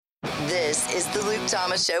This is the Luke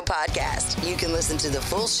Thomas Show podcast. You can listen to the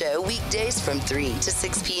full show weekdays from 3 to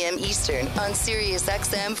 6 p.m. Eastern on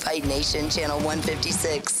SiriusXM Fight Nation Channel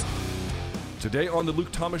 156. Today on the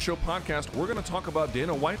Luke Thomas Show podcast, we're going to talk about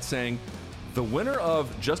Dana White saying the winner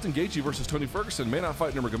of Justin Gaethje versus Tony Ferguson may not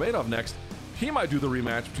fight Nurmagomedov next. He might do the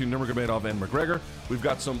rematch between Nurmagomedov and McGregor. We've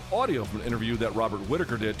got some audio from an interview that Robert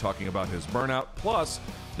Whittaker did talking about his burnout. Plus,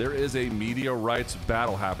 there is a media rights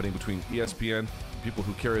battle happening between ESPN and people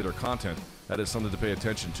who carry their content. That is something to pay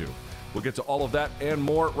attention to. We'll get to all of that and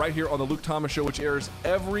more right here on the Luke Thomas Show, which airs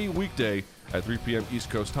every weekday at 3 p.m.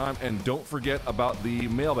 East Coast time. And don't forget about the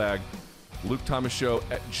mailbag,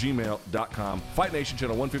 LukeThomasShow@gmail.com. Fight Nation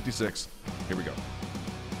Channel 156. Here we go.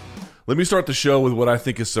 Let me start the show with what I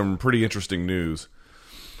think is some pretty interesting news.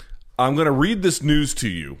 I'm going to read this news to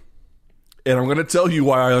you, and I'm going to tell you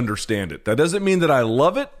why I understand it. That doesn't mean that I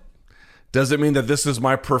love it. Doesn't mean that this is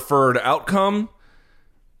my preferred outcome.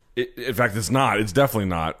 In fact, it's not. It's definitely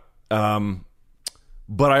not.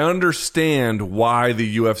 But I understand why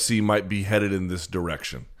the UFC might be headed in this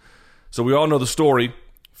direction. So we all know the story.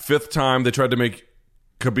 Fifth time they tried to make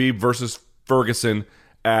Khabib versus Ferguson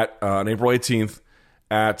on April 18th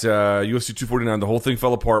at UFC 249. The whole thing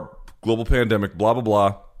fell apart. Global pandemic, blah, blah,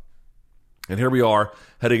 blah. And here we are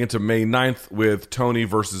heading into May 9th with Tony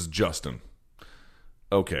versus Justin.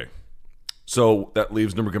 Okay. So that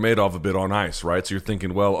leaves Nurmagomedov a bit on ice, right? So you're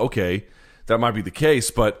thinking, well, okay, that might be the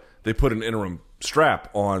case, but they put an interim strap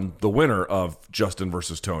on the winner of Justin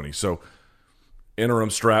versus Tony. So interim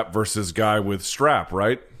strap versus guy with strap,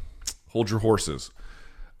 right? Hold your horses.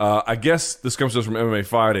 I guess this comes to us from MMA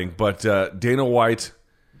Fighting, but Dana White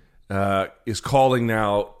is calling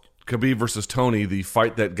now Khabib versus Tony the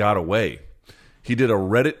fight that got away. He did a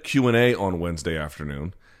Reddit Q&A on Wednesday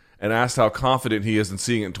afternoon and asked how confident he is in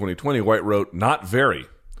seeing it in 2020. White wrote, "Not very.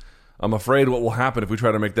 I'm afraid what will happen if we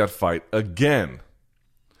try to make that fight again."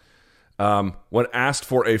 When asked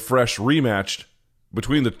for a fresh rematch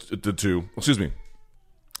between the two, excuse me,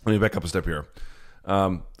 let me back up a step here.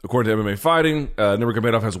 According to MMA Fighting,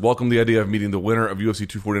 Nurmagomedov has welcomed the idea of meeting the winner of UFC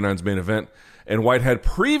 249's main event, and White had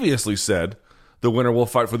previously said the winner will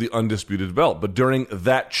fight for the undisputed belt. But during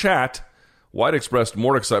that chat, White expressed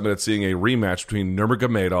more excitement at seeing a rematch between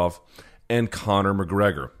Nurmagomedov and Conor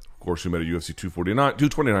McGregor. Of course, who met at UFC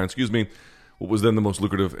 229, what was then the most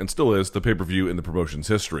lucrative, and still is, the pay-per-view in the promotion's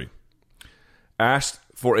history. Asked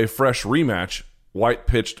for a fresh rematch, White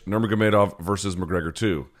pitched Nurmagomedov versus McGregor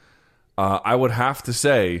 2. I would have to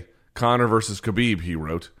say Conor versus Khabib, he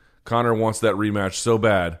wrote. Conor wants that rematch so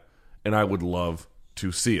bad, and I would love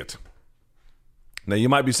to see it. Now, you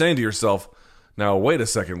might be saying to yourself, now, wait a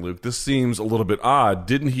second, Luke, this seems a little bit odd.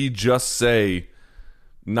 Didn't he just say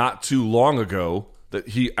not too long ago that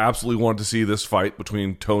he absolutely wanted to see this fight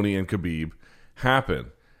between Tony and Khabib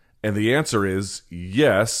happen? And the answer is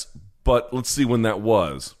yes, but let's see when that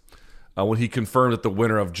was. When he confirmed that the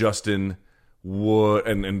winner of Justin would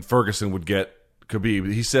and Ferguson would get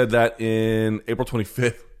Khabib. He said that in April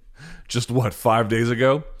 25th, just 5 days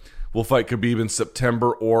ago? We'll fight Khabib in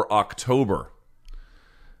September or October.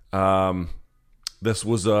 This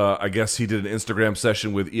was, I guess he did an Instagram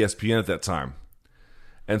session with ESPN at that time.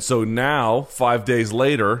 And so now, 5 days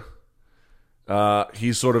later,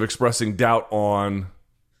 he's sort of expressing doubt on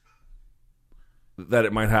that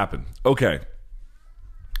it might happen. Okay.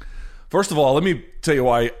 First of all, let me tell you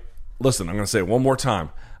why. Listen, I'm going to say it one more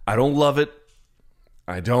time. I don't love it.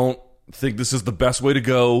 I don't think this is the best way to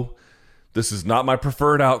go. This is not my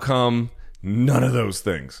preferred outcome. None of those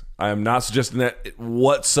things. I am not suggesting that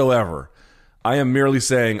whatsoever. I am merely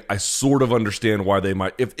saying I sort of understand why they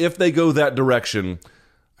might. If they go that direction,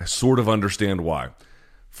 I sort of understand why.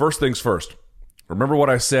 First things first. Remember what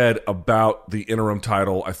I said about the interim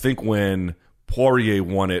title, I think when Poirier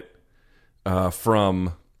won it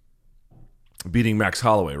from beating Max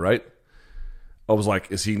Holloway, right? I was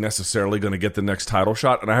like, is he necessarily going to get the next title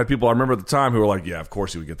shot? And I had people I remember at the time who were like, yeah, of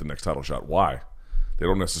course he would get the next title shot. Why? They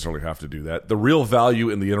don't necessarily have to do that. The real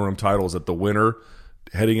value in the interim title is that the winner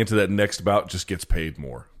heading into that next bout just gets paid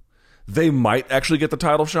more. They might actually get the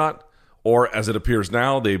title shot, or as it appears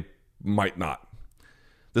now, they might not.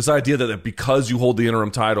 This idea that because you hold the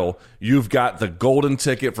interim title, you've got the golden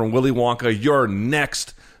ticket from Willy Wonka, you're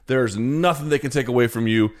next, there's nothing they can take away from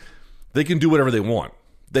you. They can do whatever they want.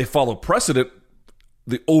 They follow precedent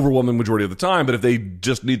the overwhelming majority of the time, but if they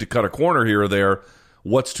just need to cut a corner here or there,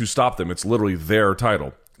 what's to stop them? It's literally their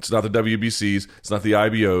title. It's not the WBC's, it's not the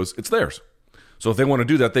IBO's, it's theirs. So if they want to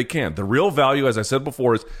do that, they can. The real value, as I said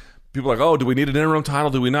before, is people are like, oh, do we need an interim title?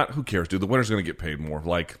 Do we not? Who cares, dude? The winner's going to get paid more.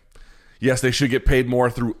 Like, yes, they should get paid more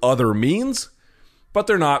through other means, But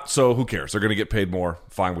they're not, so who cares? They're going to get paid more.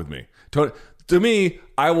 Fine with me. To me,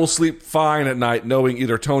 I will sleep fine at night knowing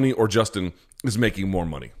either Tony or Justin is making more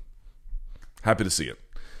money. Happy to see it.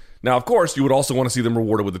 Now, of course, you would also want to see them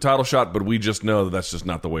rewarded with the title shot, but we just know that that's just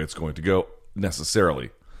not the way it's going to go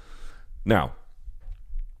necessarily. Now,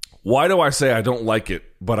 why do I say I don't like it,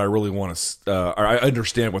 but I really want to, I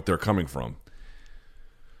understand what they're coming from?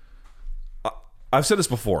 I've said this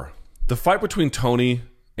before. The fight between Tony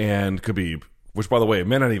and Khabib, which, by the way, it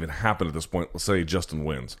may not even happen at this point. Let's say Justin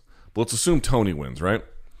wins. But let's assume Tony wins, right?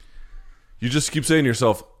 You just keep saying to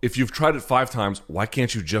yourself, if you've tried it 5 times, why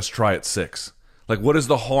can't you just try it 6? Like, what is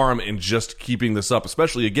the harm in just keeping this up?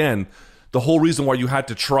 Especially, again, the whole reason why you had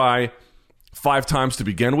to try 5 times to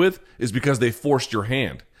begin with is because they forced your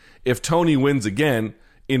hand. If Tony wins again,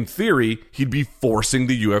 in theory, he'd be forcing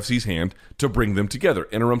the UFC's hand to bring them together.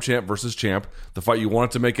 Interim champ versus champ, the fight you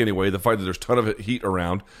wanted to make anyway, the fight that there's a ton of heat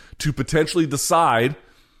around, to potentially decide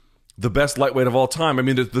the best lightweight of all time. I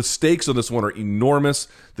mean, the stakes on this one are enormous.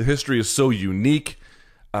 The history is so unique.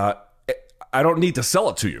 I don't need to sell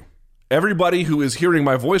it to you. Everybody who is hearing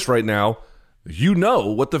my voice right now, you know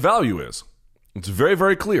what the value is. It's very,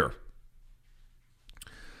 very clear.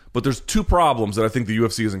 But there's 2 problems that I think the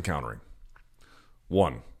UFC is encountering.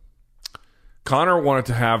 1, Conor wanted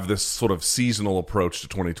to have this sort of seasonal approach to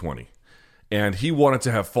 2020. And he wanted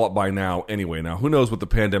to have fought by now anyway. Now, who knows what the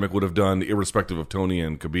pandemic would have done, irrespective of Tony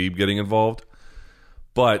and Khabib getting involved.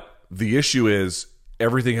 But the issue is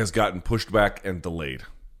everything has gotten pushed back and delayed.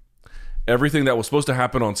 Everything that was supposed to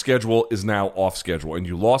happen on schedule is now off schedule. And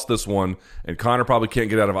you lost this one, and Conor probably can't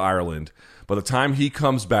get out of Ireland. By the time he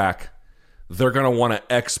comes back, they're going to want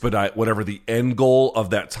to expedite whatever the end goal of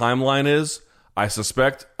that timeline is, I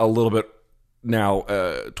suspect, a little bit now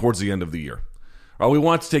towards the end of the year. We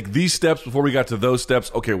want to take these steps before we got to those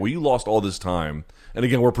steps. Okay, well, you lost all this time. And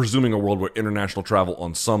again, we're presuming a world where international travel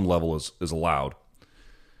on some level is allowed.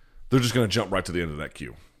 They're just going to jump right to the end of that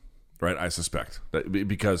queue, right? I suspect.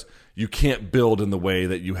 Because you can't build in the way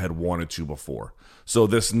that you had wanted to before. So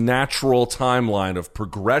this natural timeline of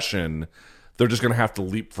progression, they're just going to have to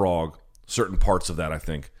leapfrog certain parts of that, I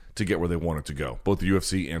think, to get where they want it to go. Both the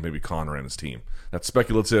UFC and maybe Conor and his team. That's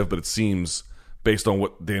speculative, but it seems, based on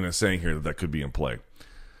what Dana is saying here, that could be in play.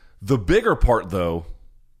 The bigger part, though,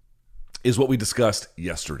 is what we discussed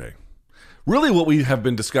yesterday. Really what we have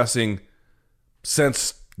been discussing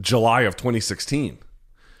since July of 2016,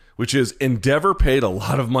 which is Endeavor paid a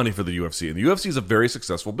lot of money for the UFC, and the UFC is a very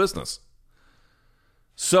successful business.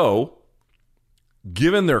 So,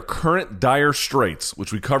 given their current dire straits,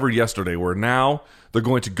 which we covered yesterday, where now they're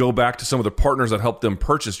going to go back to some of the partners that helped them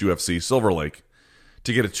purchase UFC, Silver Lake,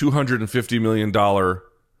 to get a $250 million,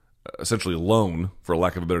 essentially loan, for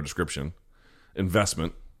lack of a better description,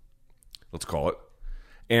 investment, let's call it,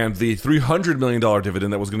 and the $300 million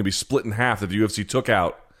dividend that was going to be split in half that the UFC took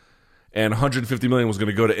out, and $150 million was going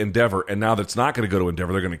to go to Endeavor, and now that's not going to go to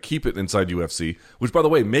Endeavor. They're going to keep it inside UFC, which, by the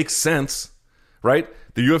way, makes sense, right?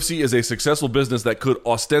 The UFC is a successful business that could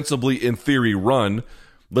ostensibly, in theory, run.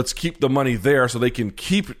 Let's keep the money there so they can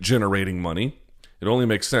keep generating money. It only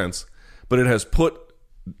makes sense. But it has put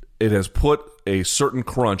a certain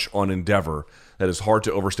crunch on Endeavor that is hard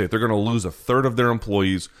to overstate. They're going to lose a third of their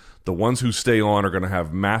employees. The ones who stay on are going to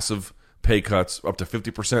have massive pay cuts, up to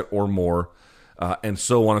 50% or more, and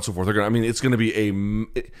so on and so forth. It's going to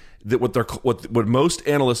be what most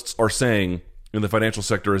analysts are saying in the financial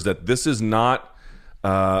sector is that this is not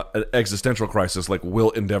an existential crisis, like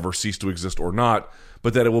will Endeavor cease to exist or not,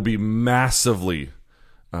 but that it will be massively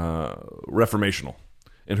reformational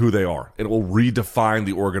in who they are. It will redefine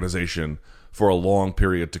the organization for a long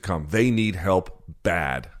period to come. They need help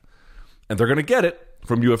bad. And they're going to get it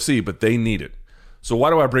from UFC, but they need it. So why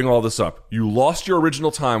do I bring all this up? You lost your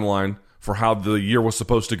original timeline for how the year was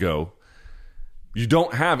supposed to go. You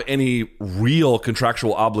don't have any real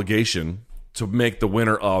contractual obligation to make the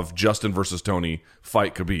winner of Justin versus Tony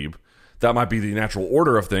fight Khabib. That might be the natural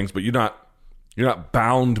order of things, but you're not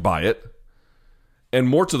bound by it. And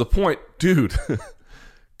more to the point, dude,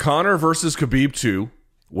 Conor versus Khabib 2,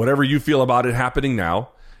 whatever you feel about it happening now,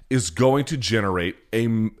 is going to generate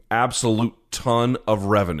an absolute ton of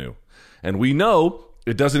revenue. And we know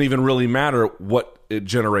it doesn't even really matter what it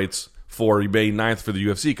generates for May 9th for the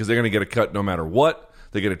UFC, because they're going to get a cut no matter what.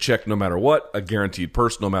 They get a check no matter what, a guaranteed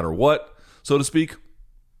purse no matter what, so to speak.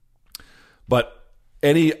 But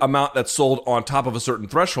any amount that's sold on top of a certain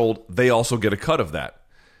threshold, they also get a cut of that.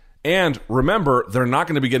 And remember, they're not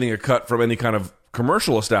going to be getting a cut from any kind of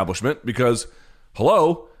commercial establishment because,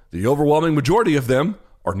 hello, the overwhelming majority of them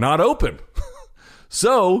are not open.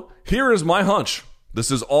 So here is my hunch.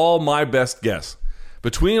 This is all my best guess.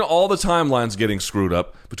 Between all the timelines getting screwed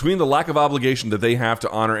up, between the lack of obligation that they have to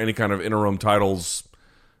honor any kind of interim titles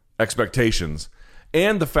expectations,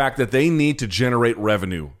 and the fact that they need to generate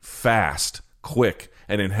revenue fast, quick,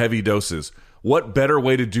 and in heavy doses, what better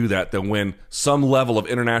way to do that than when some level of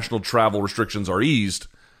international travel restrictions are eased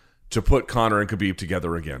to put Conor and Khabib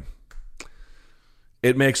together again?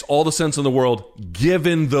 It makes all the sense in the world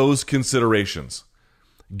given those considerations.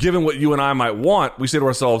 Given what you and I might want, we say to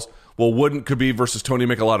ourselves, well, wouldn't Khabib versus Tony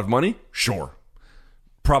make a lot of money? Sure.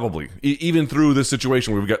 Probably. Even through this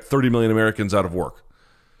situation where we've got 30 million Americans out of work.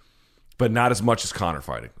 But not as much as Conor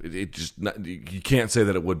fighting. You can't say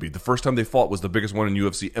that it would be. The first time they fought was the biggest one in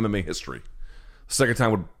UFC MMA history. The second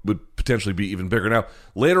time would potentially be even bigger. Now,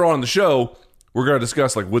 later on in the show, we're going to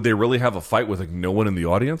discuss, like, would they really have a fight with, like, no one in the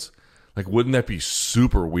audience? Like, wouldn't that be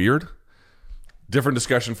super weird? Different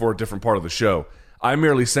discussion for a different part of the show. I'm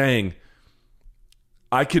merely saying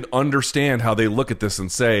I can understand how they look at this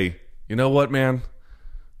and say, you know what, man?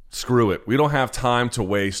 Screw it. We don't have time to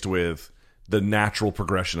waste with the natural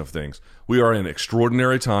progression of things. We are in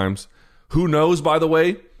extraordinary times. Who knows, by the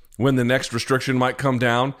way, when the next restriction might come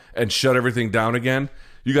down and shut everything down again?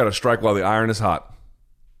 You got to strike while the iron is hot.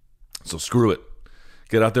 So screw it.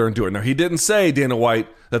 Get out there and do it. Now, he didn't say, Dana White,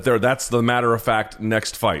 that that's the matter-of-fact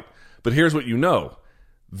next fight. But here's what you know.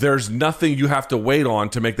 There's nothing you have to wait on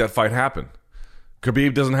to make that fight happen.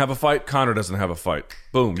 Khabib doesn't have a fight. Conor doesn't have a fight.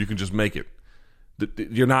 Boom, you can just make it.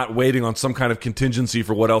 You're not waiting on some kind of contingency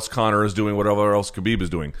for what else Conor is doing, whatever else Khabib is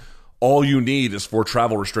doing. All you need is for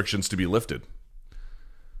travel restrictions to be lifted.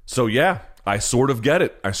 So yeah, I sort of get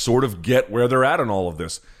it. I sort of get where they're at on all of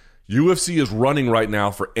this. UFC is running right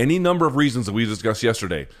now for any number of reasons that we discussed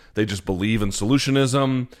yesterday. They just believe in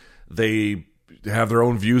solutionism. They have their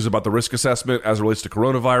own views about the risk assessment as it relates to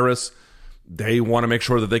coronavirus. They want to make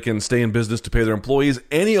sure that they can stay in business to pay their employees.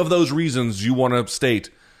 Any of those reasons you want to state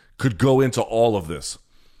could go into all of this.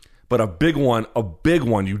 But a big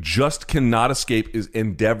one you just cannot escape is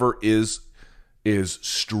Endeavor is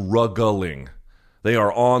struggling. They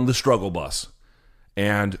are on the struggle bus.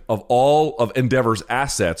 And of all of Endeavor's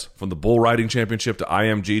assets, from the bull riding championship to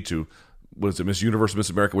IMG to, what is it, Miss Universe, Miss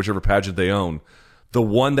America, whichever pageant they own, the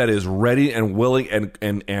one that is ready and willing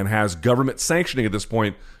and has government sanctioning at this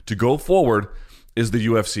point to go forward is the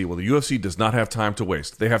UFC. Well, the UFC does not have time to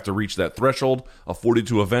waste. They have to reach that threshold of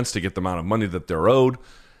 42 events to get the amount of money that they're owed.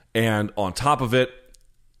 And on top of it,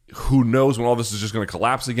 who knows when all this is just going to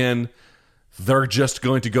collapse again. They're just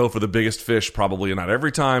going to go for the biggest fish, probably not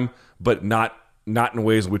every time, but not in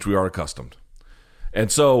ways in which we are accustomed.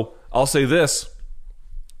 And so I'll say this,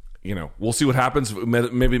 we'll see what happens.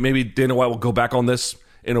 Maybe Dana White will go back on this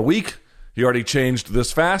in a week. He already changed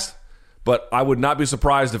this fast, but I would not be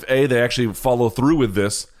surprised if they actually follow through with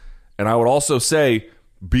this. And I would also say,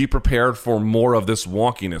 be prepared for more of this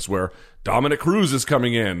wonkiness where Dominic Cruz is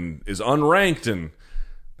coming in, is unranked, and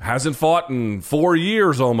hasn't fought in 4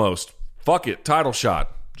 years almost. Fuck it, title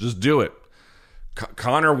shot. Just do it.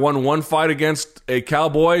 Conor won one fight against a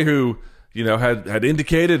cowboy who, had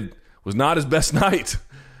indicated was not his best night.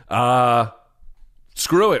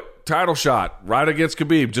 Screw it. Title shot. Right against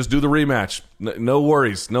Khabib. Just do the rematch. No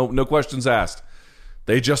worries. No questions asked.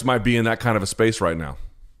 They just might be in that kind of a space right now.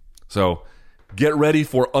 So get ready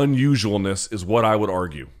for unusualness is what I would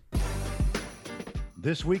argue.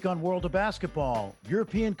 This week on World of Basketball,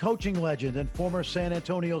 European coaching legend and former San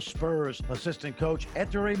Antonio Spurs assistant coach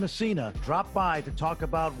Ettore Messina dropped by to talk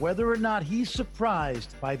about whether or not he's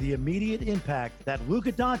surprised by the immediate impact that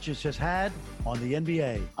Luka Doncic has had on the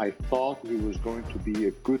NBA. I thought he was going to be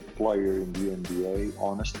a good player in the NBA,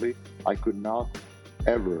 honestly. I could not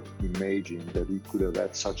ever imagine that he could have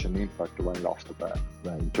had such an impact right off the bat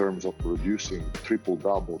in terms of producing triple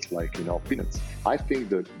doubles like peanuts. I think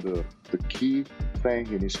that the key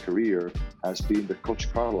thing in his career has been that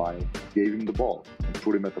Coach Carlisle gave him the ball and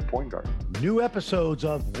put him at the point guard. New episodes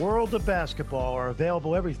of World of Basketball are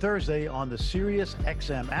available every Thursday on the Sirius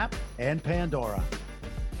XM app and Pandora.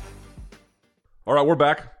 All right, we're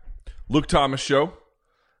back. Luke Thomas Show.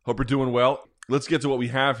 Hope you're doing well. Let's get to what we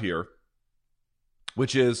have here,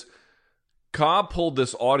 which is Cobb pulled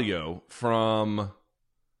this audio from,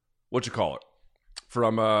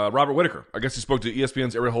 from Robert Whittaker. I guess he spoke to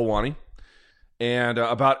ESPN's Ariel Helwani. And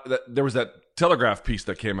about that, there was that Telegraph piece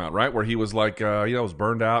that came out, right? Where he was like, I was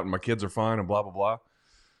burned out and my kids are fine and blah, blah, blah.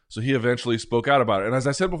 So he eventually spoke out about it. And as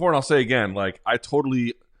I said before, and I'll say again, I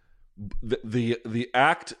totally, the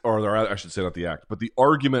act, or I should say not the act, but the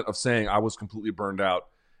argument of saying I was completely burned out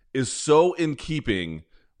is so in keeping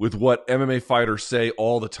with what MMA fighters say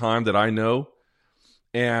all the time that I know.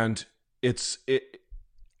 And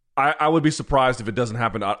I I would be surprised if it doesn't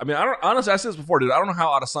happen. I mean, honestly, I said this before, dude. I don't know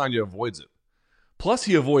how Adesanya avoids it. Plus,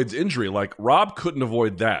 he avoids injury. Like, Rob couldn't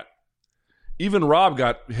avoid that. Even Rob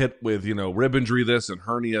got hit with, rib injury this and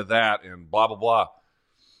hernia that and blah, blah, blah.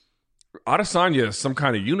 Adesanya is some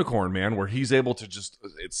kind of unicorn, man, where he's able to just,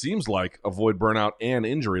 it seems like, avoid burnout and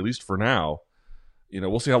injury, at least for now.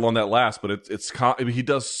 We'll see how long that lasts, but he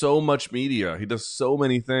does so much media. He does so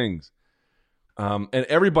many things. And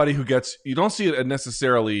everybody who gets, you don't see it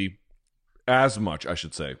necessarily as much, I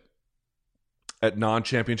should say, at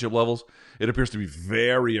non-championship levels. It appears to be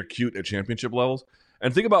very acute at championship levels.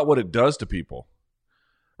 And think about what it does to people,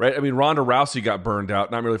 right? I mean, Ronda Rousey got burned out,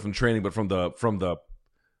 not merely from training, but from the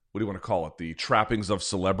what do you want to call it? The trappings of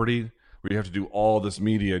celebrity, where you have to do all this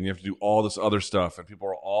media and you have to do all this other stuff, and people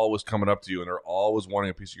are always coming up to you and they're always wanting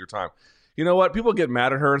a piece of your time. You know what? People get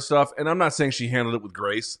mad at her and stuff, and I'm not saying she handled it with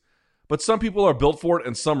grace, but some people are built for it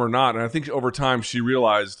and some are not. And I think over time she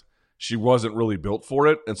realized she wasn't really built for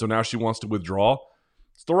it, and so now she wants to withdraw.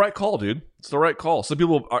 It's the right call, dude. It's the right call. Some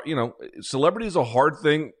people are, celebrity is a hard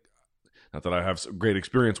thing. Not that I have great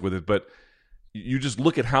experience with it, but you just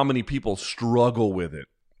look at how many people struggle with it.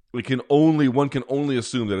 One can only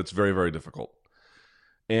assume that it's very, very difficult.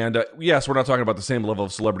 And yes, we're not talking about the same level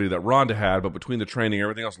of celebrity that Ronda had, but between the training and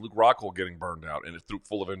everything else, Luke Rockhold getting burned out and it's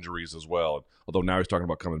full of injuries as well. And although now he's talking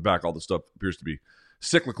about coming back, all this stuff appears to be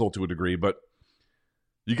cyclical to a degree, but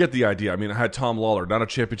you get the idea. I mean, I had Tom Lawler, not a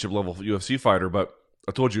championship level UFC fighter, but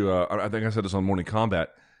I told you, I think I said this on Morning Combat.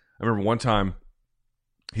 I remember one time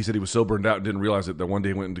he said he was so burned out and didn't realize it that one day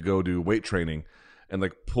he went to go do weight training and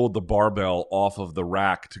pulled the barbell off of the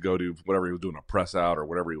rack to go do whatever he was doing, a press out or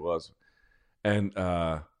whatever he was. And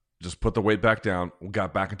just put the weight back down,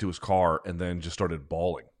 got back into his car, and then just started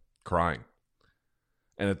bawling, crying.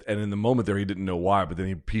 And in the moment there, he didn't know why, but then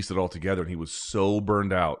he pieced it all together, and he was so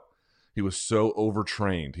burned out. He was so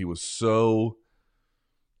overtrained. He was so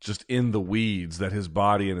just in the weeds that his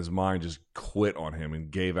body and his mind just quit on him and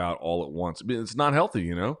gave out all at once. I mean, it's not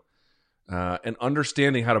healthy, and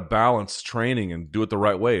understanding how to balance training and do it the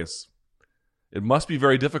right way, it must be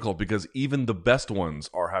very difficult because even the best ones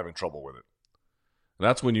are having trouble with it. And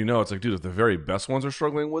that's when it's like, dude, if the very best ones are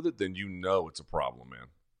struggling with it, then it's a problem, man.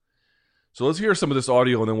 So let's hear some of this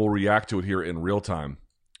audio and then we'll react to it here in real time,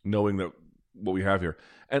 knowing that what we have here.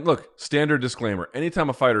 And look, standard disclaimer. Anytime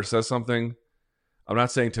a fighter says something, I'm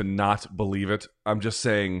not saying to not believe it. I'm just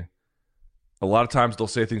saying a lot of times they'll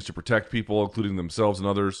say things to protect people, including themselves and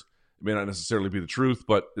others. It may not necessarily be the truth,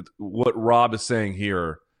 but what Rob is saying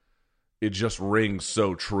here, it just rings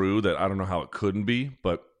so true that I don't know how it couldn't be,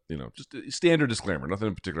 but just a standard disclaimer. Nothing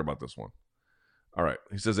in particular about this one. All right.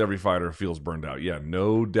 He says every fighter feels burned out. Yeah,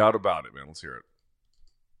 no doubt about it, man. Let's hear it.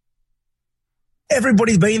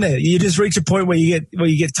 Everybody's been there. You just reach a point where you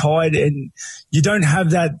get tired and you don't have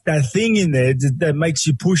that thing in there that makes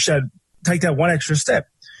you take that one extra step.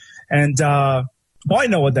 And I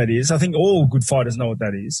know what that is. I think all good fighters know what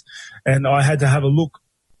that is. And I had to have a look.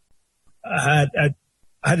 I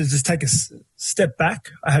had to just take a step back.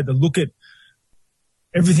 I had to look at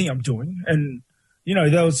everything I'm doing. And,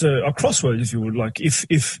 there was a crossroads, if you would. Like, if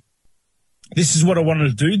this is what I wanted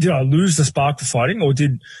to do, did I lose the spark for fighting or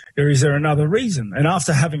is there another reason? And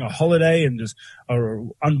after having a holiday and just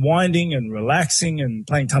unwinding and relaxing and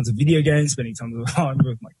playing tons of video games, spending tons of time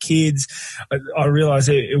with my kids, I realized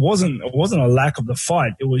it wasn't a lack of the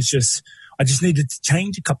fight. It was just, I just needed to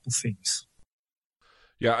change a couple things.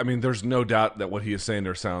 Yeah, I mean, there's no doubt that what he is saying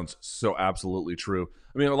there sounds so absolutely true.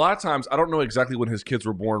 I mean, a lot of times, I don't know exactly when his kids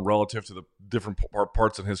were born relative to the different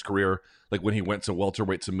parts in his career, like when he went to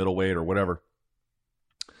welterweight to middleweight or whatever.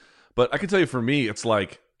 But I can tell you for me, it's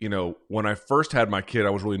like, when I first had my kid,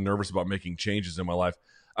 I was really nervous about making changes in my life.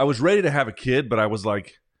 I was ready to have a kid, but I was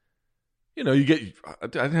like, I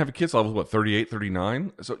didn't have a kid, so I was, 38,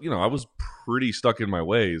 39? So, I was pretty stuck in my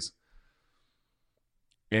ways.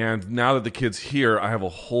 And now that the kid's here, I have a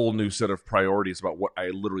whole new set of priorities about what I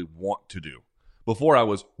literally want to do. Before, I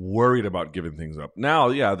was worried about giving things up. Now,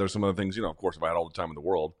 yeah, there's some other things, of course, if I had all the time in the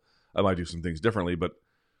world, I might do some things differently, but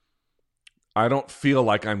I don't feel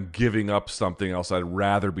like I'm giving up something else I'd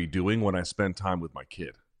rather be doing when I spend time with my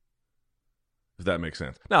kid. If that makes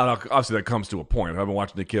sense. Now, obviously, that comes to a point. If I've been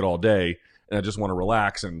watching the kid all day and I just want to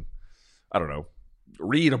relax and, I don't know,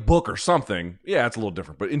 read a book or something, yeah, it's a little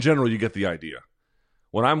different. But in general, you get the idea.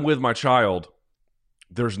 When I'm with my child,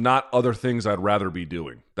 there's not other things I'd rather be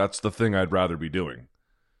doing. That's the thing I'd rather be doing.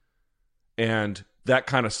 And that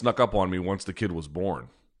kind of snuck up on me once the kid was born.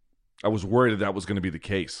 I was worried that was going to be the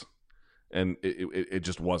case. And it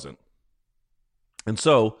just wasn't. And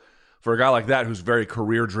so for a guy like that who's very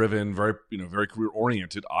career driven, very career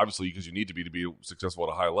oriented, obviously because you need to be successful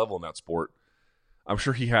at a high level in that sport. I'm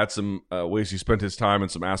sure he had some ways he spent his time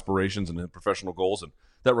and some aspirations and professional goals, and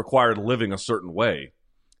that required living a certain way.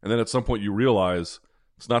 And then at some point you realize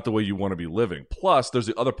it's not the way you want to be living. Plus, there's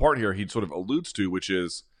the other part here he sort of alludes to, which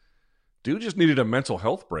is, dude just needed a mental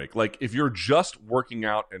health break. Like, if you're just working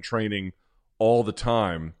out and training all the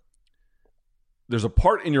time, there's a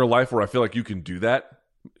part in your life where I feel like you can do that,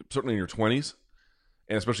 certainly in your 20s,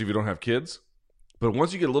 and especially if you don't have kids. But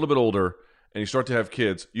once you get a little bit older and you start to have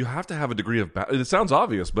kids, you have to have a degree of it sounds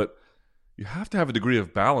obvious, but you have to have a degree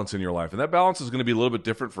of balance in your life. And that balance is going to be a little bit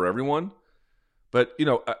different for everyone. But,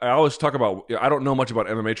 I always talk about, I don't know much about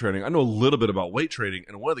MMA training. I know a little bit about weight training.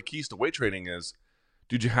 And one of the keys to weight training is,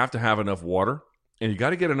 dude, you have to have enough water and you got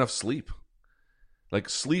to get enough sleep. Like,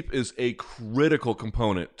 sleep is a critical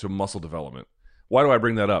component to muscle development. Why do I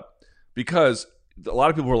bring that up? Because a lot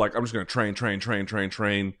of people are like, I'm just going to train.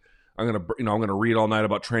 I'm going to read all night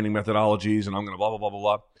about training methodologies, and I'm going to blah, blah, blah, blah,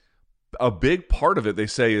 blah. A big part of it, they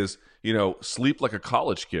say, is, sleep like a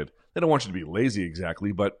college kid. They don't want you to be lazy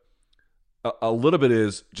exactly, but a little bit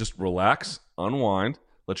is just relax, unwind,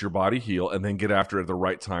 let your body heal, and then get after it at the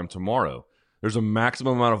right time tomorrow. There's a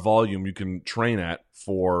maximum amount of volume you can train at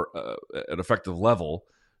for an effective level.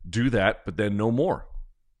 Do that, but then no more.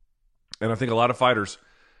 And I think a lot of fighters,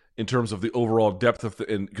 in terms of the overall depth of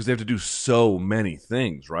because they have to do so many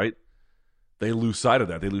things, right? They lose sight of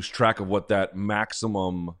that. They lose track of what that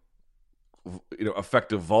maximum,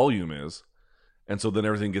 effective volume is, and so then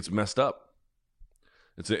everything gets messed up.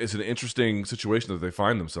 It's an interesting situation that they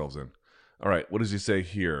find themselves in. All right, what does he say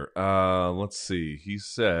here? Let's see. He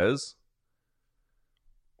says,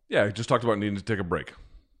 yeah, he just talked about needing to take a break.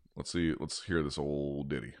 Let's see. Let's hear this old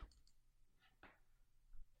ditty.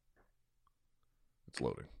 It's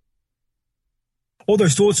loading. All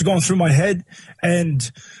those thoughts are going through my head,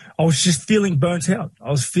 and I was just feeling burnt out.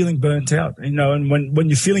 And when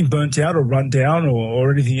you're feeling burnt out or run down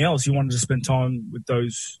or anything else, you wanted to spend time with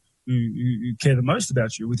those who care the most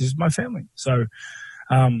about you, which is my family. So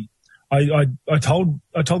I told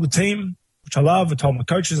the team, which I love, I told my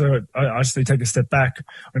coaches, I just need to take a step back.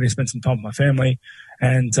 I need to spend some time with my family,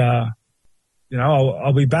 and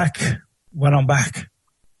I'll be back when I'm back.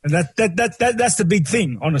 And that's the big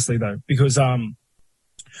thing, honestly, though, because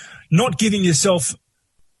not giving yourself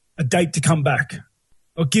a date to come back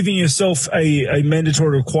or giving yourself a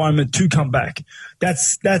mandatory requirement to come back,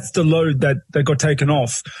 that's the load that got taken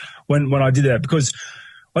off when I did that, because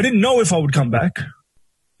I didn't know if I would come back.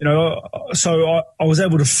 So I was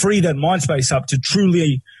able to free that mind space up to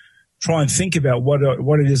truly try and think about what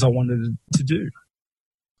it is I wanted to do.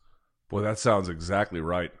 Boy, that sounds exactly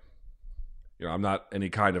right. I'm not any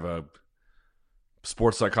kind of a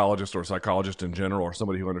sports psychologist or psychologist in general, or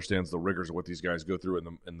somebody who understands the rigors of what these guys go through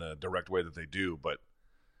in the direct way that they do, but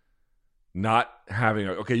not having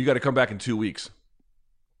okay, you got to come back in 2 weeks.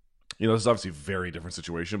 This is obviously a very different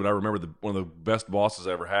situation, but I remember one of the best bosses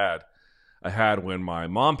I ever had, when my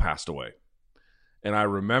mom passed away. And I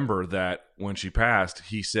remember that when she passed,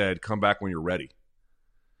 he said, come back when you're ready.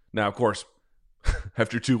 Now, of course,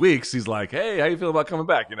 after 2 weeks, he's like, hey, how you feel about coming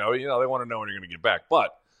back? They want to know when you're going to get back.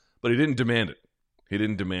 But he didn't demand it.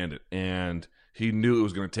 And he knew it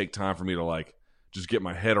was going to take time for me to just get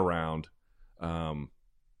my head around,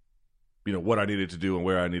 what I needed to do and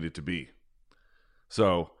where I needed to be.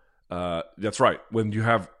 So that's right. When you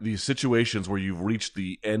have these situations where you've reached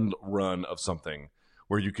the end run of something,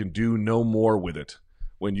 where you can do no more with it,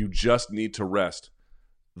 when you just need to rest,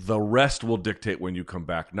 the rest will dictate when you come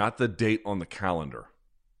back, not the date on the calendar.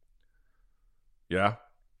 Yeah?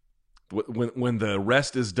 When the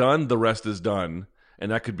rest is done, the rest is done.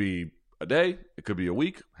 And that could be a day. It could be a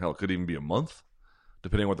week. Hell, it could even be a month,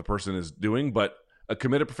 depending on what the person is doing. But a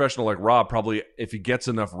committed professional like Rob, probably, if he gets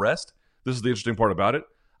enough rest, this is the interesting part about it.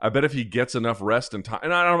 I bet if he gets enough rest and time,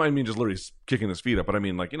 and I don't mean just literally kicking his feet up, but I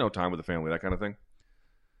mean time with the family, that kind of thing.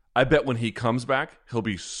 I bet when he comes back, he'll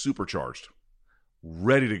be supercharged,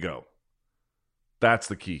 ready to go. That's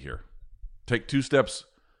the key here. Take 2 steps.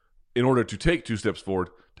 In order to take 2 steps forward,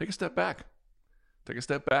 take a step back.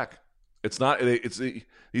 It's not. It's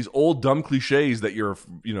these old dumb cliches that your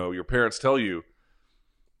parents tell you.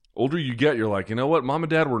 Older you get, you're like, you know what? Mom and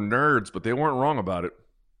Dad were nerds, but they weren't wrong about it.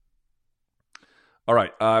 All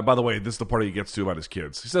right. By the way, this is the part he gets to about his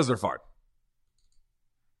kids. He says they're fine.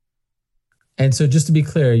 And so, just to be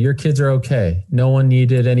clear, your kids are okay. No one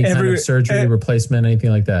needed any kind of surgery, replacement,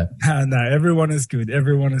 anything like that. No, everyone is good.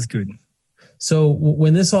 Everyone is good. So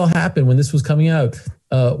when this all happened, when this was coming out,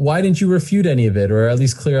 why didn't you refute any of it, or at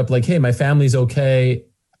least clear up hey, my family's okay.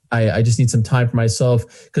 I just need some time for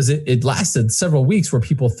myself, because it lasted several weeks where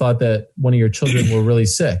people thought that one of your children were really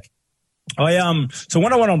sick. So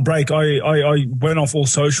when I went on break, I went off all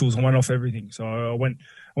socials. I went off everything. So I went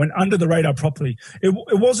under the radar properly. It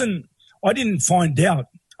wasn't. I didn't find out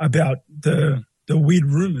about the weird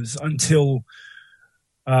rumors until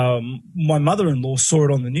my mother-in-law saw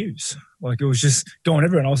it on the news. Like, it was just going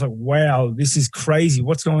everywhere, and I was like, "Wow, this is crazy!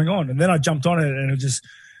 What's going on?" And then I jumped on it, and it just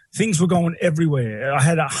things were going everywhere. I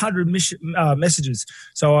had 100 messages.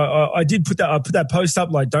 So I did put that. I put that post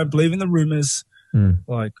up like, "Don't believe in the rumors."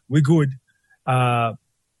 Like, we're good. And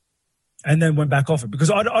then went back off it,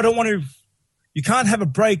 because I don't want to, you can't have a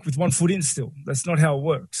break with one foot in still. That's not how it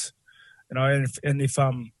works. You know, and if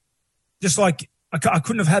just like, I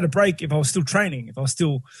couldn't have had a break if I was still training, if I was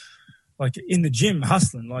still like in the gym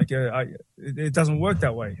hustling. Like, it doesn't work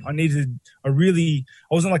that way. I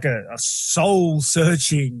wasn't like a soul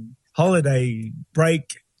searching holiday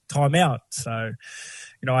break time out. So,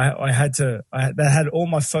 you know, that had all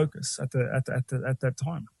my focus at that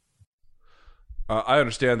time. I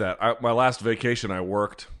understand that. My last vacation, I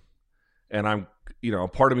worked, and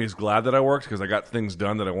part of me is glad that I worked because I got things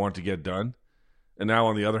done that I wanted to get done. And now,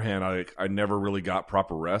 on the other hand, I never really got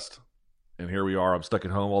proper rest. And here we are. I'm stuck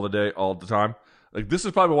at home all the time. Like, this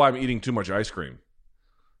is probably why I'm eating too much ice cream.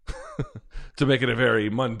 To make it a very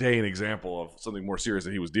mundane example of something more serious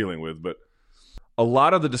that he was dealing with. But a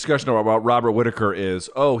lot of the discussion about Robert Whittaker is,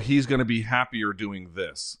 oh, he's going to be happier doing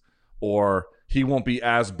this, or he won't be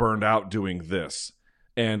as burned out doing this.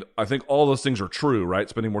 And I think all those things are true, right?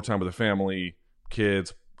 Spending more time with the family,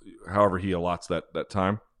 kids, however he allots that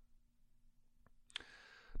time.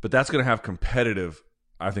 But that's going to have competitive,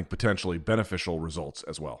 I think, potentially beneficial results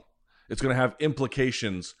as well. It's going to have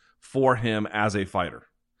implications for him as a fighter.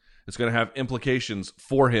 It's going to have implications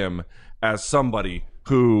for him as somebody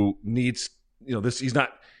who needs,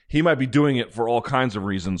 he might be doing it for all kinds of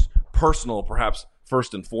reasons, personal perhaps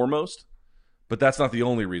first and foremost, but that's not the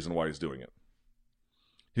only reason why he's doing it.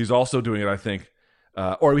 He's also doing it, I think,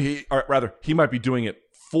 he might be doing it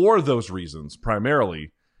for those reasons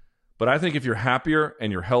primarily. But I think if you're happier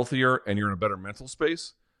and you're healthier and you're in a better mental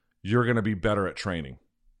space, you're going to be better at training.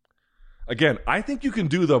 Again, I think you can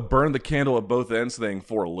do the burn the candle at both ends thing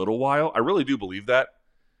for a little while. I really do believe that.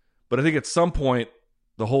 But I think at some point,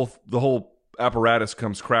 the whole apparatus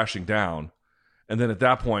comes crashing down. And then at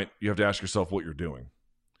that point, you have to ask yourself what you're doing.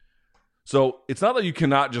 So it's not that you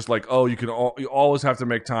cannot just like, you always have to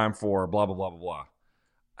make time for blah, blah, blah, blah, blah.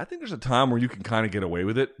 I think there's a time where you can kind of get away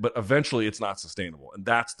with it, but eventually it's not sustainable. And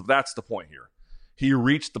that's the point here. He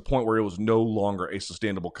reached the point where it was no longer a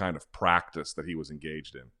sustainable kind of practice that he was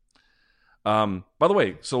engaged in. By the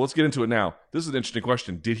way, so let's get into it now. This is an interesting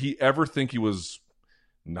question. Did he ever think he was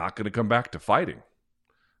not going to come back to fighting?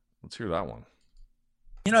 Let's hear that one.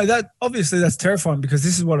 You know, that obviously that's terrifying, because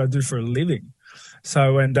this is what I do for a living.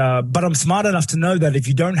 So, but I'm smart enough to know that if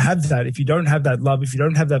you don't have that love, if you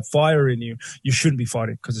don't have that fire in you, you shouldn't be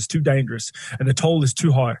fighting, because it's too dangerous and the toll is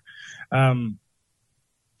too high.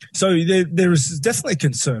 So there is definitely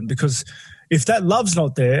concern, because if that love's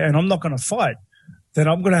not there and I'm not going to fight, then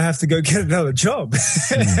I'm going to have to go get another job.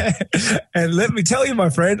 And let me tell you,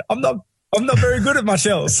 my friend, I'm not very good at much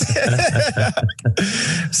else.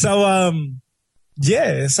 So,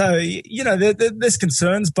 there's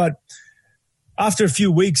concerns, but after a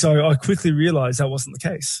few weeks, I quickly realized that wasn't the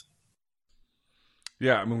case.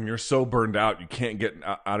 Yeah, I mean, when you're so burned out, you can't get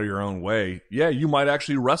out of your own way. Yeah, you might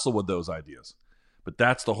actually wrestle with those ideas. But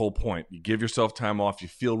that's the whole point. You give yourself time off. You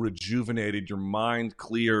feel rejuvenated. Your mind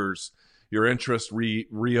clears. Your interest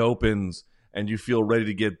reopens. And you feel ready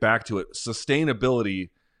to get back to it. Sustainability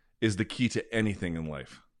is the key to anything in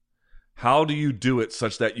life. How do you do it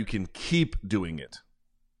such that you can keep doing it?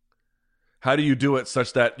 How do you do it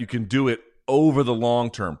such that you can do it over the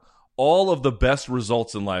long term? All of the best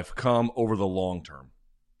results in life come over the long term.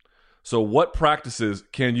 So what practices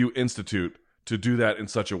can you institute to do that in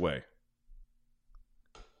such a way?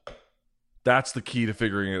 That's the key to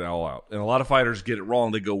figuring it all out. And a lot of fighters get it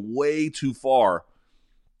wrong. They go way too far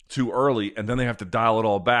too early, and then they have to dial it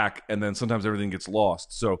all back, and then sometimes everything gets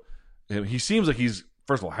lost. So he seems like he's,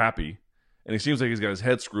 first of all, happy, and he seems like he's got his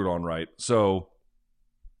head screwed on right. So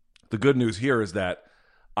the good news here is that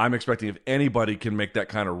I'm expecting if anybody can make that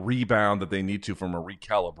kind of rebound that they need to from a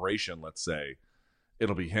recalibration, let's say,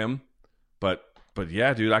 it'll be him. But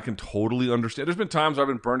yeah, dude, I can totally understand. There's been times I've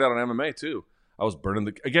been burned out on MMA too. I was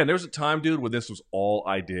burning again, there was a time, dude, where this was all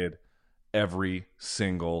I did every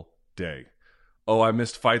single day. Oh, I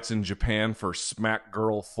missed fights in Japan for Smack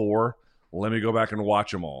Girl 4. Let me go back and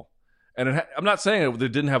watch them all. And I'm not saying it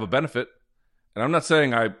didn't have a benefit. And I'm not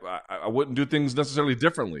saying I wouldn't do things necessarily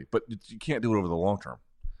differently, but you can't do it over the long term.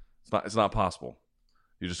 It's not possible.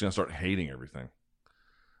 You're just going to start hating everything.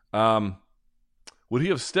 Would he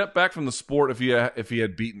have stepped back from the sport if he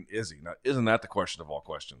had beaten Izzy? Now, isn't that the question of all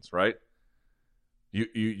questions, right?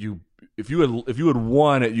 If you had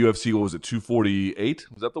won at UFC, what was it, 248?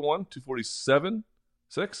 Was that the one? 247?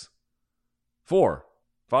 6? 4?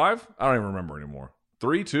 5? I don't even remember anymore.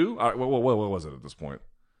 3? 2? What was it at this point?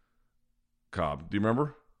 Cobb, do you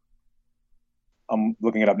remember? I'm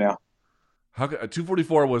looking it up now.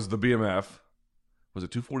 244 was the BMF. Was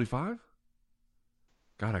it 245?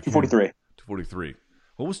 God, I can't. 243. 243.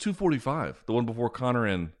 What was 245? The one before Conor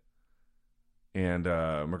and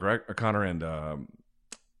McGregor, Conor and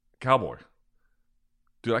Cowboy.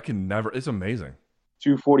 Dude, I can never. It's amazing.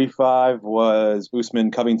 245 was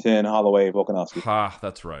Usman, Covington, Holloway, Volkanovski.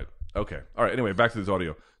 That's right. Okay. All right. Anyway, back to this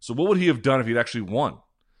audio. So, what would he have done if he'd actually won?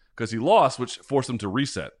 Because he lost, which forced him to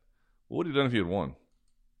reset. What would he have done if he had won?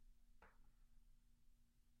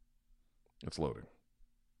 It's loading.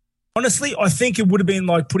 Honestly, I think it would have been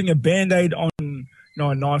like putting a Band-Aid on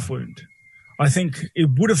a knife wound. I think it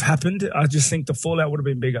would have happened. I just think the fallout would have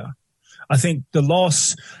been bigger. I think the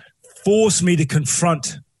loss forced me to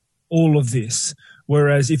confront all of this.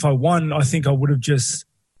 Whereas if I won, I think I would have just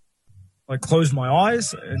closed my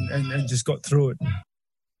eyes and just got through it.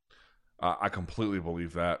 I completely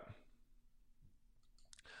believe that.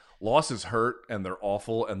 Losses hurt, and they're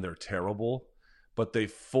awful, and they're terrible. But they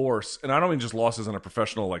force, and I don't mean just losses in a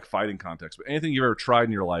professional fighting context, but anything you've ever tried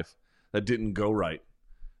in your life that didn't go right,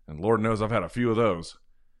 and Lord knows I've had a few of those.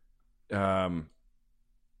 How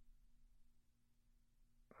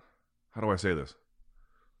do I say this?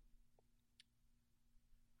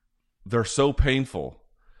 They're so painful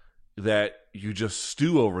that you just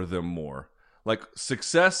stew over them more. Like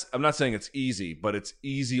success, I'm not saying it's easy, but it's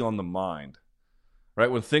easy on the mind. Right?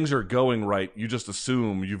 When things are going right, you just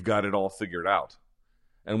assume you've got it all figured out.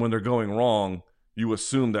 And when they're going wrong, you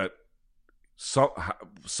assume that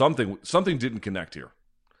something didn't connect here.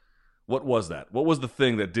 What was that? What was the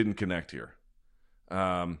thing that didn't connect here?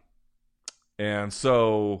 And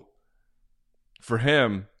so for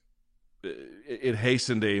him, it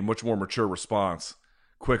hastened a much more mature response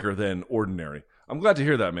quicker than ordinary. I'm glad to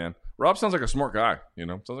hear that, man. Rob sounds like a smart guy,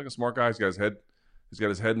 Sounds like a smart guy. He's got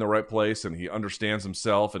his head in the right place, and he understands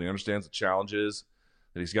himself, and he understands the challenges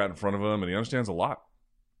that he's got in front of him, and he understands a lot.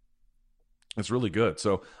 It's really good.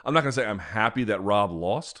 So I'm not going to say I'm happy that Rob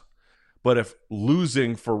lost, but if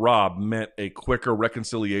losing for Rob meant a quicker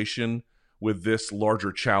reconciliation with this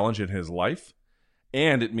larger challenge in his life,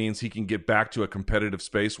 and it means he can get back to a competitive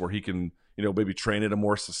space where he can, maybe train at a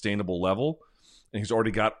more sustainable level, and he's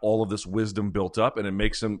already got all of this wisdom built up, and it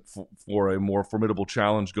makes him for a more formidable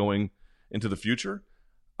challenge going into the future.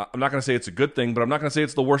 I'm not going to say it's a good thing, but I'm not going to say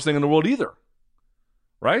it's the worst thing in the world either.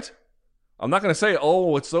 Right? I'm not going to say,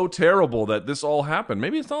 oh, it's so terrible that this all happened.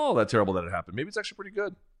 Maybe it's not all that terrible that it happened. Maybe it's actually pretty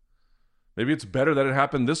good. Maybe it's better that it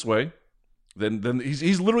happened this way. Then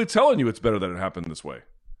he's literally telling you it's better that it happened this way.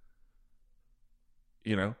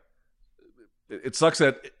 It sucks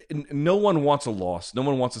that no one wants a loss. No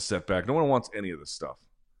one wants a setback. No one wants any of this stuff.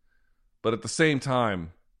 But at the same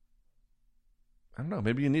time, I don't know,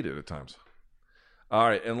 maybe you need it at times. All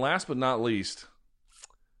right, and last but not least,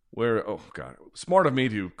 smart of me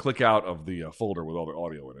to click out of the folder with all the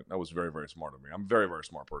audio in it. That was very, very smart of me. I'm a very, very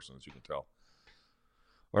smart person, as you can tell.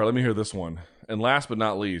 All right, let me hear this one. And last but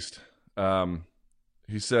not least,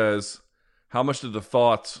 he says, how much did the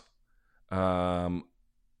thoughts about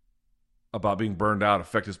being burned out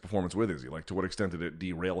affect his performance with Izzy? To what extent did it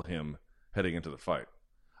derail him heading into the fight?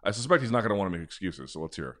 I suspect he's not going to want to make excuses, so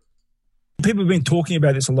let's hear it. People have been talking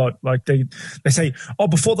about this a lot. They say, oh,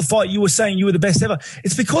 before the fight, you were saying you were the best ever.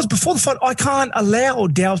 It's because before the fight, I can't allow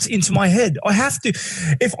doubts into my head. I have to,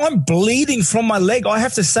 if I'm bleeding from my leg, I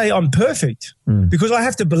have to say I'm perfect because I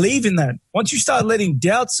have to believe in that. Once you start letting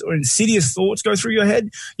doubts or insidious thoughts go through your head,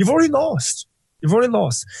 you've already lost. You've already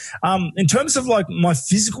lost. In terms of my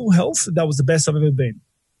physical health, that was the best I've ever been.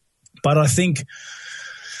 But I think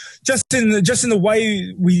just in the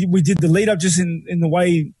way we did the lead up, just in the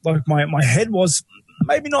way my head was,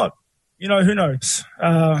 maybe not. Who knows?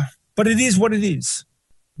 But it is what it is.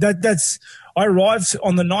 That's I arrived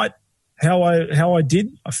on the night how I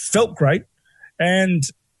did. I felt great, and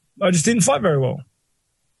I just didn't fight very well.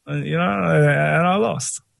 And I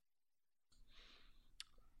lost.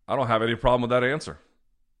 I don't have any problem with that answer.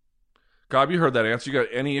 Cobb, you heard that answer. You got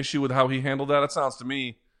any issue with how he handled that? It sounds to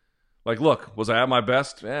me look, was I at my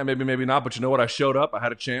best? Maybe, maybe not. But you know what? I showed up. I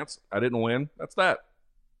had a chance. I didn't win. That's that.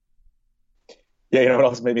 Yeah, you know what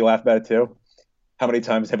else made me laugh about it too? How many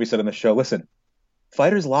times have we said on the show, listen,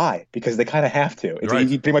 fighters lie because they kind of have to. Right.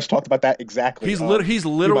 He pretty much talked about that exactly. He's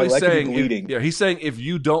literally saying, bleeding. He's saying if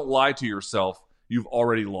you don't lie to yourself, you've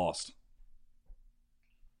already lost.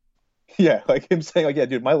 Yeah, like him saying, like, yeah,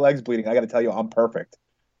 dude, my leg's bleeding. I got to tell you, I'm perfect.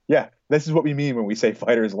 Yeah, this is what we mean when we say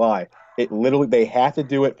fighters lie. It literally, they have to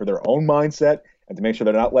do it for their own mindset and to make sure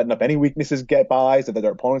they're not letting up any weaknesses get by so that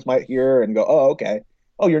their opponents might hear and go, oh, okay.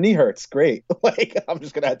 Oh, your knee hurts. Great. Like, I'm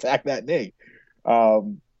just going to attack that knee.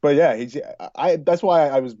 But yeah, that's why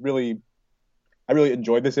I really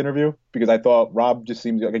enjoyed this interview, because I thought Rob just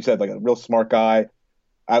seems, like you said, like a real smart guy.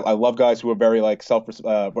 I love guys who are very like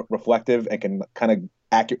self-reflective and can kind of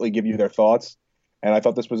accurately give you their thoughts. And I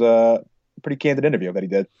thought this was a pretty candid interview that he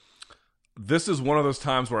did. This is one of those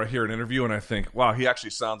times where I hear an interview and I think, wow, he actually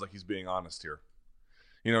sounds like he's being honest here.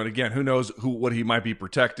 You know, and again, who knows what he might be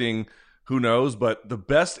protecting, who knows, but the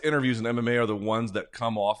best interviews in MMA are the ones that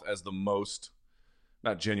come off as the most,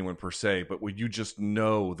 not genuine per se, but where you just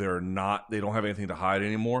know they don't have anything to hide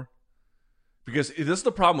anymore. Because this is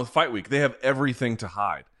the problem with Fight Week. They have everything to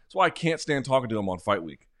hide. That's why I can't stand talking to them on Fight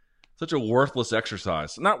Week. Such a worthless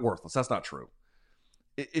exercise. Not worthless, that's not true.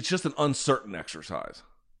 It's just an uncertain exercise.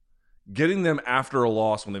 Getting them after a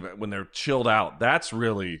loss when they're chilled out, that's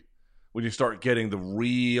really when you start getting the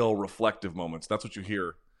real reflective moments. That's what you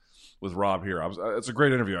hear with Rob here. It's a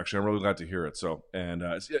great interview, actually. I'm really glad to hear it. So, and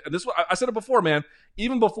this, I said it before, man.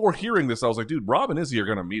 Even before hearing this, I was like, dude, Rob and Izzy are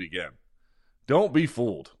going to meet again. Don't be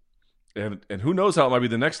fooled. And who knows how it might be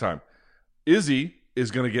the next time. Izzy is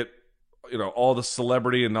going to get, all the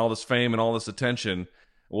celebrity and all this fame and all this attention.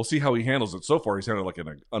 We'll see how he handles it. So far, he's handled like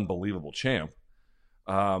an unbelievable champ.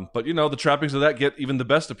 But the trappings of that get even the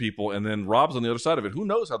best of people, and then Rob's on the other side of it. Who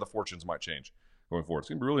knows how the fortunes might change going forward? It's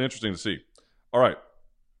going to be really interesting to see. All right.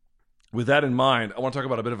 With that in mind, I want to talk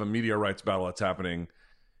about a bit of a media rights battle that's happening.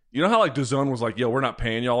 You know how like DAZN was like, yo, we're not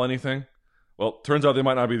paying y'all anything? Well, turns out they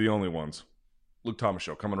might not be the only ones. Luke Thomas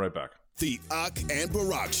Show, coming right back. The Ak and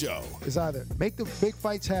Barack Show. It's either make the big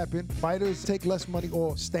fights happen, fighters take less money,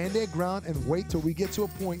 or stand their ground and wait till we get to a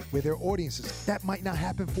point where their audiences. That might not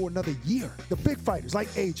happen for another year. The big fighters like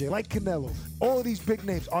AJ, like Canelo, all of these big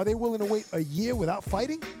names, are they willing to wait a year without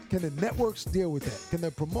fighting? Can the networks deal with that? Can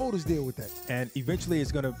the promoters deal with that? And eventually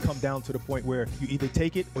it's going to come down to the point where you either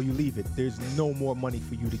take it or you leave it. There's no more money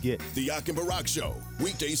for you to get. The Ak and Barack Show,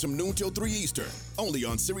 weekdays from noon till 3 Eastern, only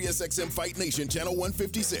on SiriusXM Fight Nation Channel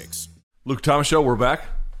 156. Luke Thomas Show, we're back.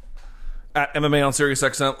 At MMA on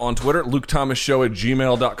SiriusXM on Twitter,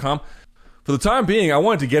 LukeThomasShow@gmail.com. For the time being, I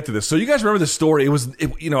wanted to get to this. So you guys remember this story?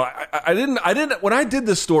 I didn't, when I did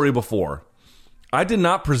this story before, I did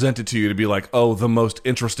not present it to you to be like, oh, the most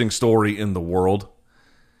interesting story in the world.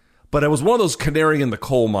 But it was one of those canary in the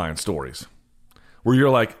coal mine stories where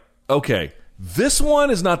you're like, okay, this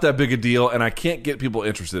one is not that big a deal and I can't get people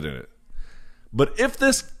interested in it. But if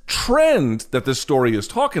this trend that this story is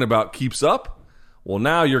talking about keeps up, well,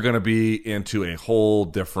 now you're going to be into a whole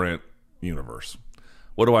different universe.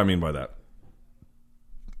 What do I mean by that?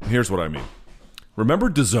 Here's what I mean. Remember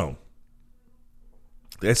DAZN?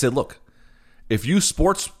 They said, look, if you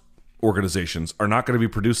sports organizations are not going to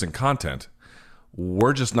be producing content,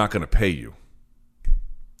 we're just not going to pay you.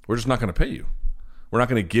 We're just not going to pay you. We're not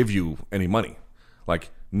going to give you any money. Like,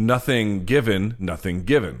 nothing given, nothing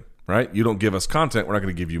given. Right? You don't give us content, we're not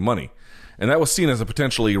going to give you money. And that was seen as a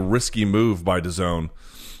potentially risky move by DAZN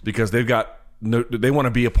because they want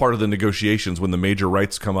to be a part of the negotiations when the major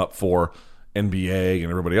rights come up for NBA and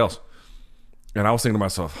everybody else. And I was thinking to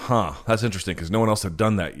myself, that's interesting because no one else had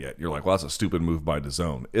done that yet. You're like, well, that's a stupid move by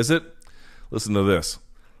DAZN. Is it? Listen to this.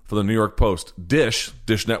 For the New York Post, DISH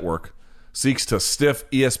Network, seeks to stiff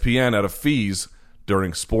ESPN out of fees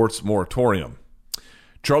during sports moratorium.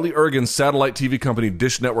 Charlie Ergen's satellite TV company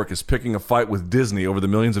DISH Network is picking a fight with Disney over the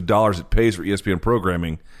millions of dollars it pays for ESPN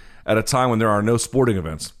programming at a time when there are no sporting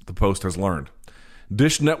events, the Post has learned.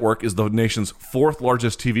 DISH Network is the nation's fourth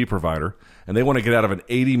largest TV provider, and they want to get out of an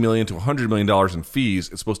 $80 million to $100 million in fees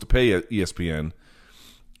it's supposed to pay ESPN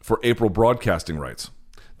for April broadcasting rights.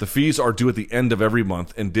 The fees are due at the end of every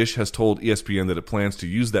month, and DISH has told ESPN that it plans to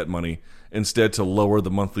use that money instead to lower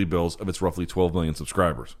the monthly bills of its roughly 12 million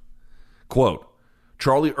subscribers. Quote,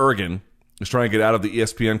 Charlie Ergen is trying to get out of the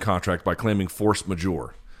ESPN contract by claiming force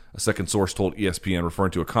majeure, a second source told ESPN, referring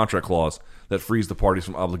to a contract clause that frees the parties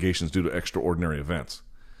from obligations due to extraordinary events.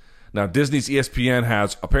 Now, Disney's ESPN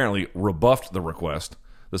has apparently rebuffed the request,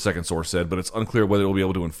 the second source said, but it's unclear whether it will be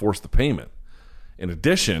able to enforce the payment. In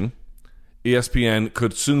addition, ESPN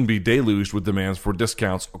could soon be deluged with demands for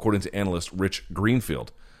discounts, according to analyst Rich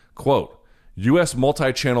Greenfield. Quote, U.S.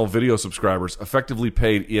 multi-channel video subscribers effectively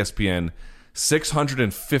paid ESPN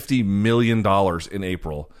 $650 million in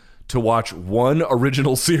April to watch one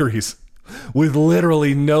original series with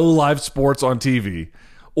literally no live sports on TV,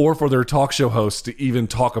 or for their talk show hosts to even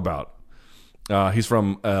talk about. He's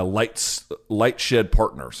from Lightshed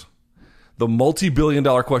Partners. The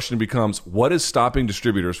multi-billion-dollar question becomes, what is stopping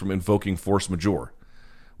distributors from invoking force majeure?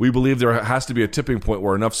 We believe there has to be a tipping point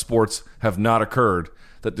where enough sports have not occurred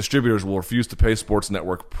that distributors will refuse to pay sports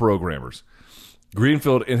network programmers.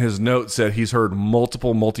 Greenfield, in his note, said he's heard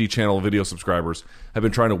multiple multi-channel video subscribers have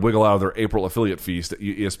been trying to wiggle out of their April affiliate fees to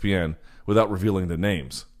ESPN without revealing the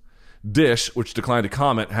names. DISH, which declined to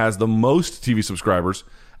comment, has the most TV subscribers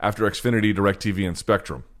after Xfinity, DirecTV, and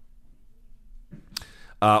Spectrum.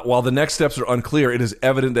 While the next steps are unclear, it is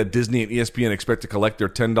evident that Disney and ESPN expect to collect their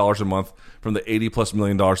 $10 a month from the 80 plus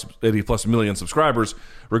million subscribers,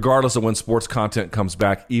 regardless of when sports content comes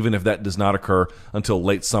back, even if that does not occur until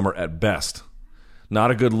late summer at best.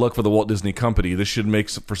 Not a good look for the Walt Disney Company. This should make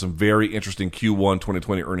for some very interesting Q1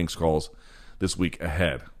 2020 earnings calls this week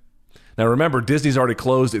ahead. Now remember, Disney's already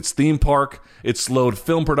closed its theme park. It slowed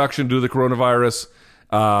film production due to the coronavirus.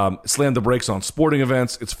 Slammed the brakes on sporting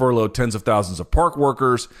events. It's furloughed tens of thousands of park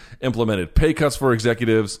workers, implemented pay cuts for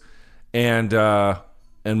executives, and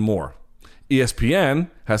more. ESPN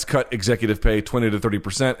has cut executive pay 20 to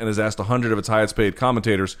 30% and has asked 100 of its highest paid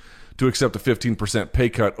commentators to accept a 15% pay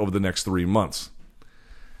cut over the next 3 months.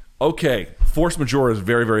 Okay, force majeure is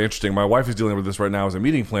very, very interesting. My wife is dealing with this right now as a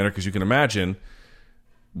meeting planner, because you can imagine,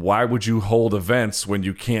 why would you hold events when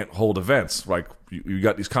you can't hold events? Like, you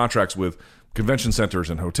got these contracts with convention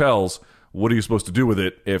centers and hotels. What are you supposed to do with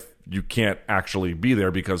it if you can't actually be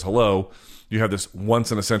there? Because, hello, you have this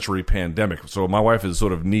once-in-a-century pandemic. So my wife is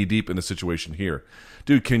sort of knee-deep in the situation here.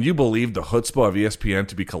 Dude, can you believe the chutzpah of ESPN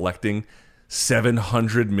to be collecting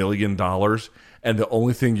 $700 million, and the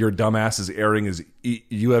only thing your dumbass is airing is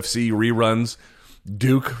UFC reruns,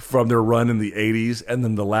 Duke from their run in the 80s, and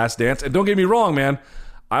then The Last Dance? And don't get me wrong, man.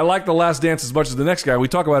 I like The Last Dance as much as the next guy. We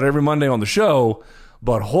talk about it every Monday on the show.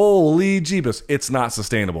 But holy jeebus, it's not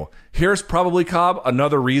sustainable. Here's probably, Cobb,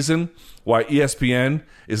 another reason why ESPN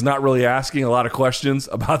is not really asking a lot of questions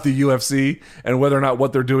about the UFC and whether or not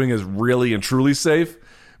what they're doing is really and truly safe.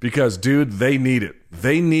 Because, dude, they need it.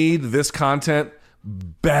 They need this content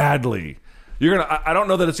badly. I don't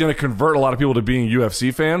know that it's going to convert a lot of people to being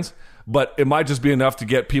UFC fans, but it might just be enough to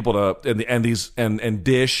get people to and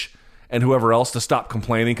Dish and whoever else to stop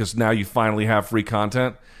complaining, because now you finally have free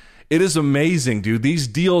content. It is amazing, dude. These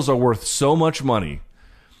deals are worth so much money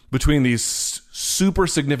between these super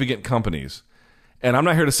significant companies. And I'm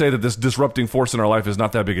not here to say that this disrupting force in our life is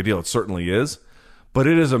not that big a deal. It certainly is. But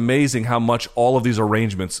it is amazing how much all of these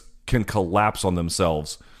arrangements can collapse on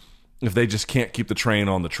themselves if they just can't keep the train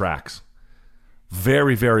on the tracks.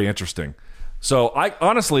 Very, very interesting. So I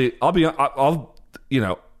honestly, I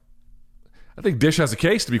think Dish has a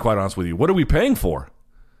case, to be quite honest with you. What are we paying for?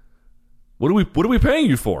 What are we paying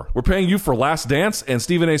you for? We're paying you for Last Dance and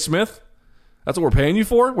Stephen A. Smith? That's what we're paying you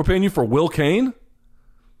for? We're paying you for Will Kane?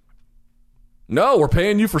 No, we're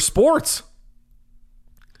paying you for sports.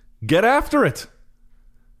 Get after it.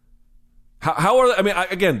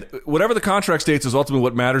 Again, whatever the contract states is ultimately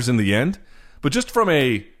what matters in the end. But just from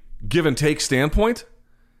a give and take standpoint,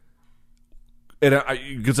 and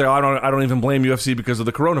you could say, I don't even blame UFC because of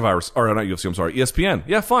the coronavirus. Or not UFC, I'm sorry, ESPN.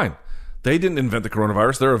 Yeah, fine. They didn't invent the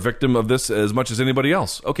coronavirus. They're a victim of this as much as anybody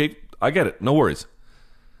else. Okay, I get it. No worries.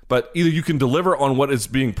 But either you can deliver on what is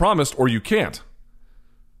being promised or you can't.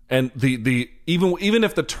 And even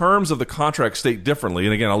if the terms of the contract state differently,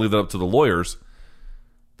 and again, I'll leave that up to the lawyers,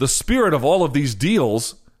 the spirit of all of these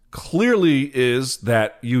deals clearly is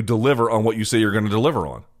that you deliver on what you say you're going to deliver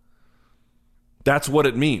on. That's what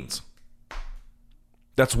it means.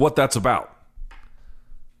 That's what that's about.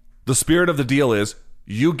 The spirit of the deal is,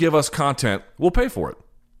 you give us content, we'll pay for it.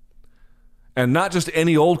 And not just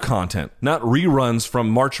any old content, not reruns from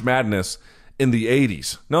March Madness in the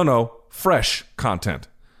 80s. No, fresh content.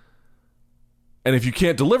 And if you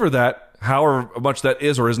can't deliver that, however much that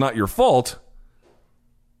is or is not your fault,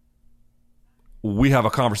 we have a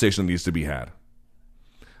conversation that needs to be had.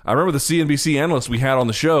 I remember the CNBC analyst we had on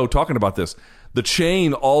the show talking about this. The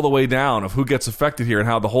chain all the way down of who gets affected here and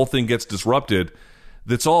how the whole thing gets disrupted,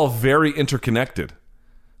 that's all very interconnected.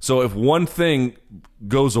 So if one thing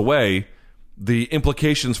goes away, the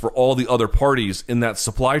implications for all the other parties in that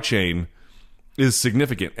supply chain is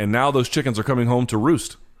significant. And now those chickens are coming home to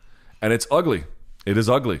roost. And it's ugly. It is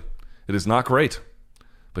ugly. It is not great.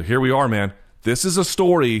 But here we are, man. This is a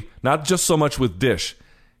story, not just so much with Dish.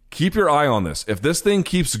 Keep your eye on this. If this thing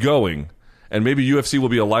keeps going, and maybe UFC will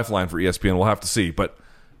be a lifeline for ESPN, we'll have to see. But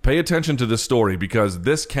pay attention to this story, because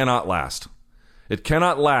this cannot last. It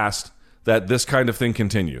cannot last that this kind of thing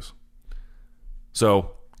continues.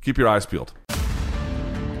 So keep your eyes peeled.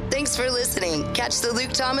 Thanks for listening. Catch the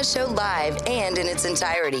Luke Thomas Show live and in its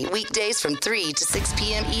entirety weekdays from 3 to 6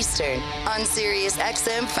 p.m. Eastern on Sirius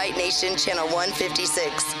XM Fight Nation Channel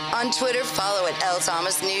 156. On Twitter, follow at L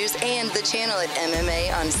Thomas News and the channel at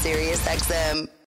MMA on Sirius XM.